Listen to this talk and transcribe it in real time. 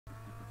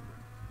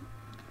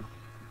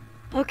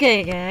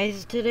Okay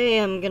guys, today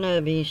I'm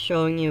gonna be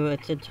showing you a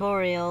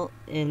tutorial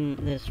in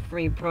this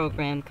free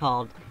program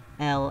called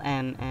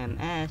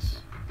LMMS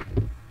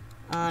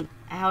on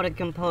how to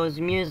compose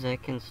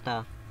music and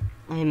stuff.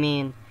 I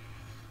mean,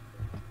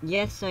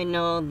 yes, I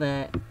know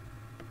that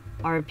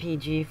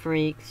RPG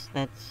Freaks,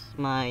 that's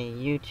my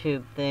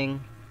YouTube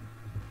thing.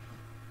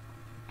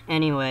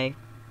 Anyway,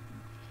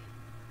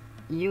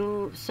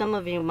 some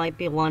of you might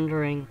be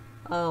wondering,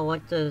 oh,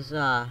 what does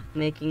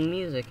making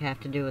music have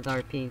to do with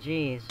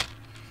RPGs?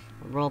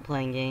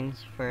 Role-playing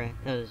games for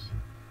those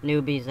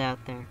newbies out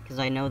there, because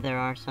I know there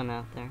are some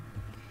out there.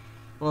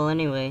 Well,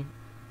 anyway,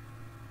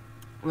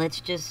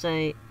 let's just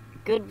say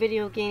good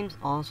video games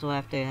also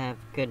have to have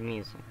good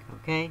music,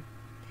 okay?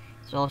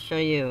 So I'll show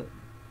you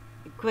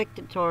a quick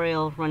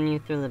tutorial, run you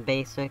through the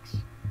basics,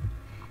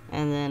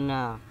 and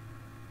then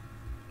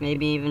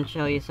maybe even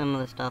show you some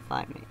of the stuff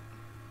I make.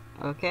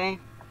 Okay?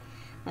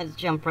 Let's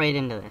jump right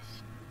into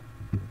this.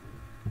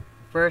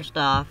 First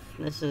off,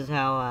 this is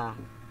how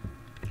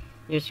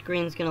your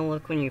screen's gonna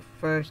look when you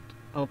first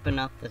open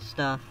up the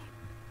stuff.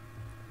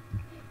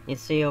 You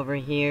see over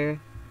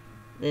here,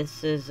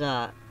 this is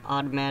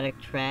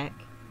automatic track.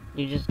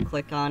 You just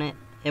click on it.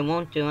 It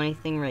won't do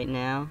anything right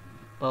now,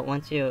 but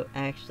once you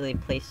actually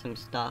place some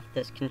stuff,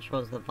 this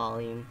controls the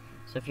volume.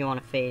 So if you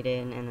want to fade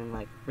in and then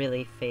like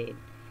really fade,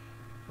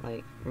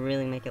 like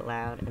really make it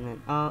loud, and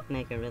then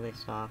make it really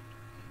soft.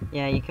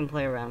 Yeah, you can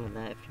play around with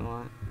that if you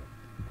want.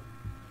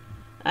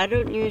 I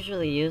don't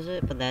usually use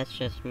it, but that's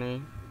just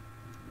me.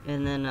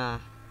 And then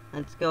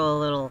let's go a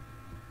little.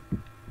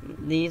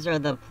 These are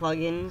the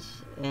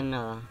plugins in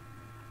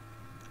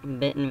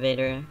Bit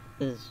Invader.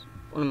 Is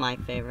one of my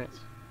favorites.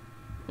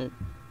 It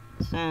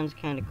sounds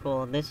kind of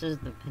cool. This is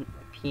the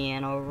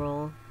piano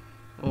roll,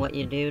 and what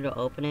you do to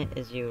open it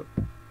is you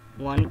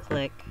one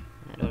click.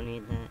 I don't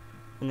need that,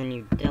 and then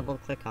you double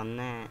click on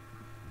that.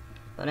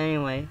 But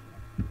anyway,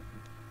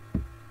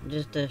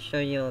 just to show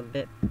you a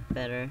bit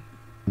better,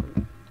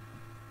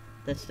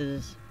 this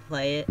is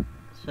play it.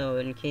 So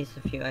in case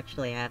if you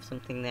actually have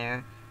something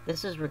there,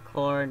 this is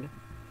record,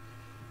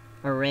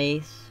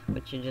 erase,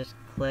 which you just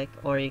click,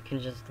 or you can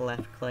just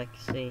left click,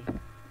 see,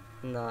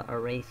 and the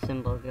erase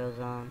symbol goes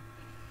on.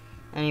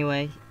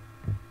 Anyway,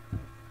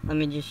 let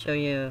me just show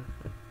you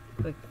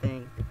a quick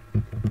thing.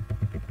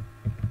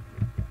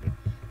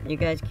 You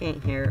guys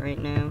can't hear it right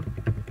now.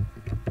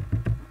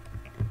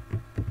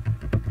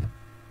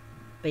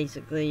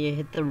 Basically, you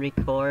hit the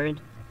record,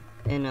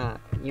 and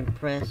you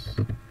press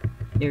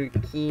your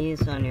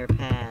keys on your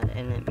pad,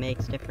 and it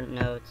makes different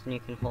notes, and you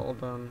can hold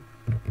them,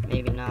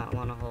 maybe not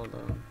want to hold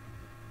them,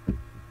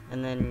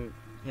 and then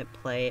hit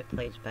play, it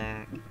plays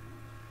back.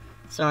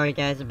 Sorry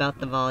guys about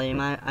the volume,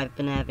 I've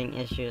been having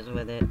issues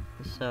with it,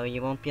 so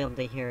you won't be able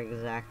to hear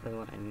exactly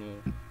what I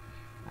make.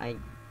 I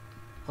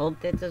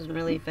hope that doesn't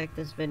really affect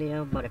this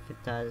video, but if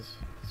it does,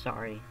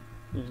 sorry.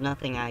 There's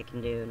nothing I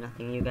can do,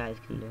 nothing you guys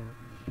can do.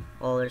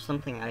 Well, there's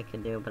something I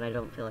can do, but I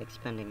don't feel like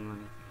spending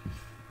money.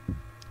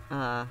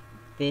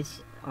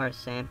 These are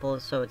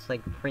samples, so it's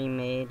like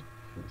pre-made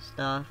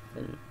stuff,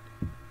 and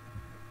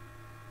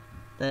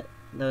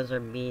those are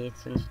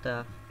beats and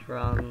stuff,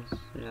 drums,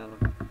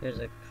 here's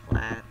a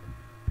clap.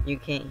 You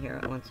can't hear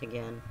it once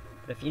again,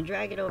 but if you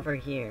drag it over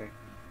here,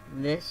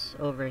 this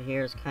over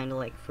here is kind of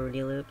like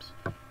Fruity Loops,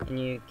 and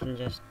you can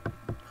just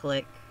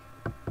click,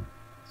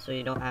 so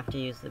you don't have to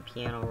use the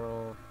piano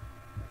roll,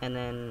 and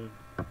then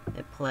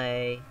hit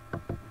play,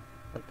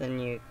 but then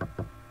you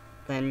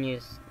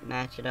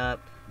match it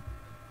up,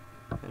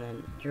 and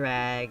then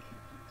drag,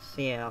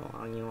 see how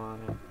long you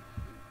want it,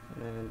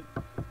 and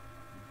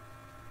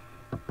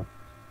then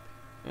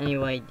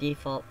anyway,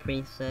 default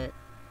preset.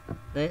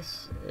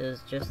 This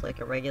is just like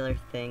a regular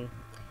thing,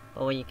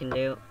 but what you can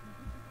do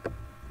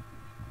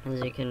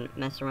is you can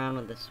mess around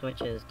with the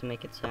switches to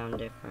make it sound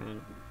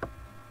different.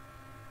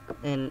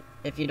 And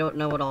if you don't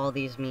know what all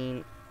these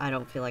mean, I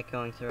don't feel like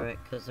going through it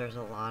because there's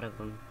a lot of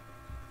them.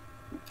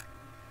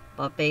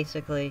 But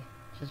basically,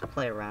 just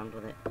play around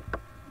with it.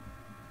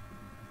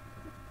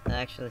 That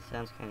actually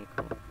sounds kind of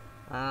cool.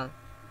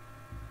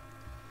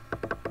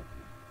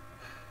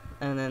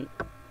 And then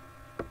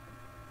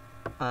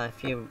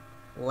if you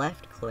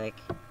left click,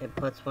 it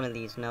puts one of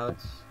these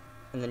notes,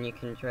 and then you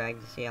can drag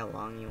to see how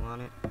long you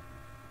want it.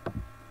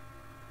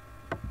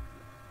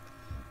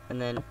 And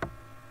then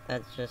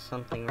that's just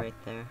something right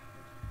there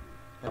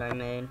that I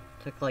made.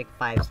 Took like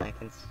 5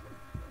 seconds.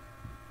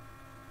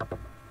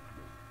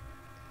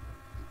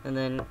 And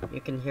then you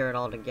can hear it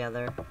all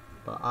together,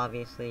 but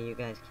obviously you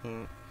guys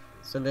can't.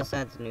 So this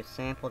adds a new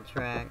sample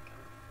track,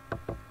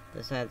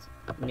 this adds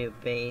new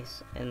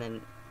bass, and then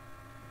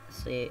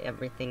see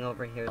everything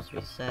over here is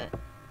reset.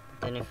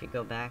 Then if you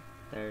go back,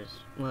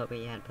 there's what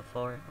we had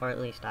before, or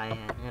at least I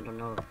had. I don't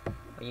know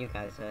what you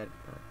guys had,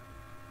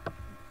 but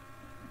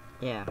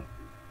yeah.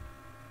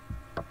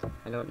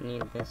 I don't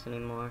need this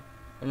anymore.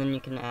 And then you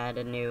can add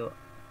a new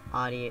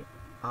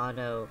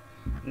automation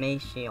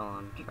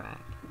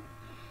track.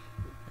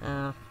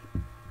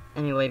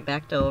 Anyway,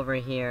 back to over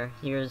here.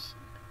 Here's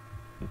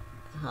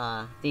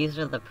these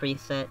are the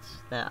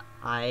presets that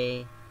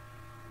I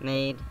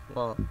made.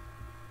 Well,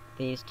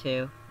 these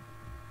two.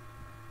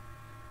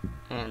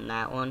 And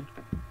that one.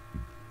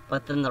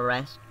 But then the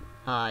rest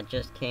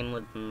just came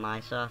with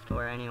my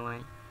software anyway.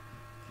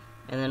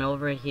 And then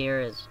over here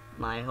is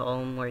my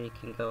home, where you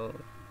can go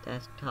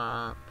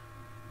desktop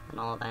and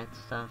all that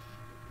stuff.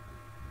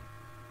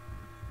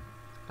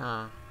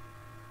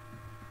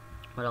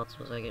 What else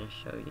was I gonna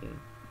show you?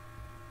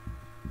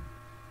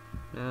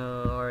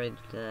 No, already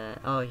did that.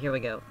 Oh, here we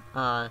go.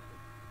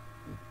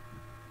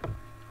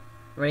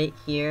 Right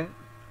here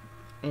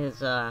is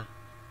the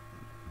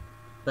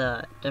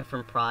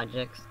different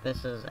projects.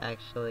 This is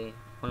actually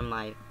one of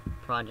my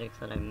projects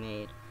that I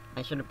made.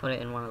 I should have put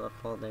it in one of the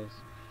folders.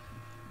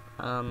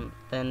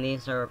 Then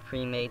these are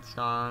pre-made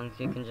songs.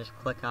 You can just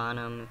click on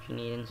them if you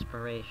need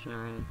inspiration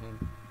or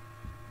anything.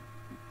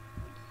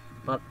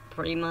 But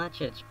pretty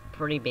much it's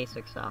pretty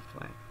basic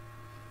software.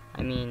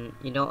 I mean,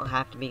 you don't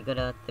have to be good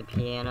at the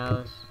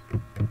pianos.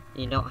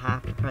 You don't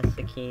have to press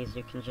the keys.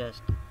 You can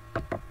just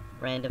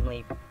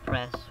randomly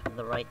press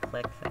the right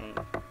click thing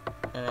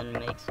and then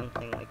make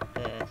something like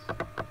this.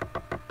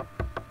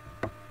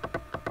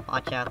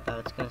 Watch out though,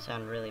 it's gonna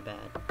sound really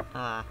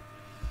bad.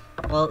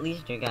 Well, at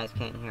least you guys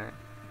can't hear it.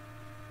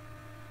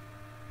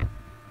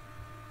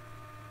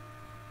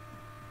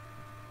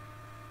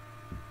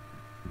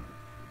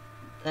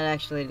 That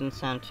actually didn't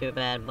sound too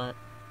bad, but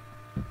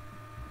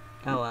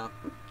oh well.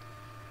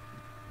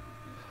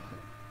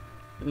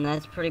 And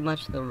that's pretty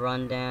much the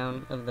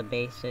rundown of the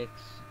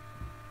basics.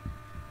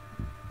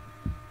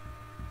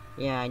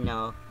 Yeah, I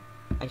know.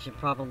 I should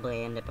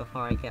probably end it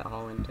before I get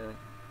all into it.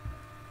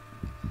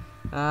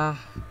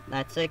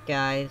 That's it,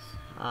 guys.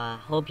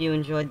 Hope you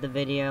enjoyed the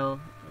video.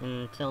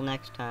 Until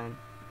next time.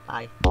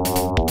 Bye.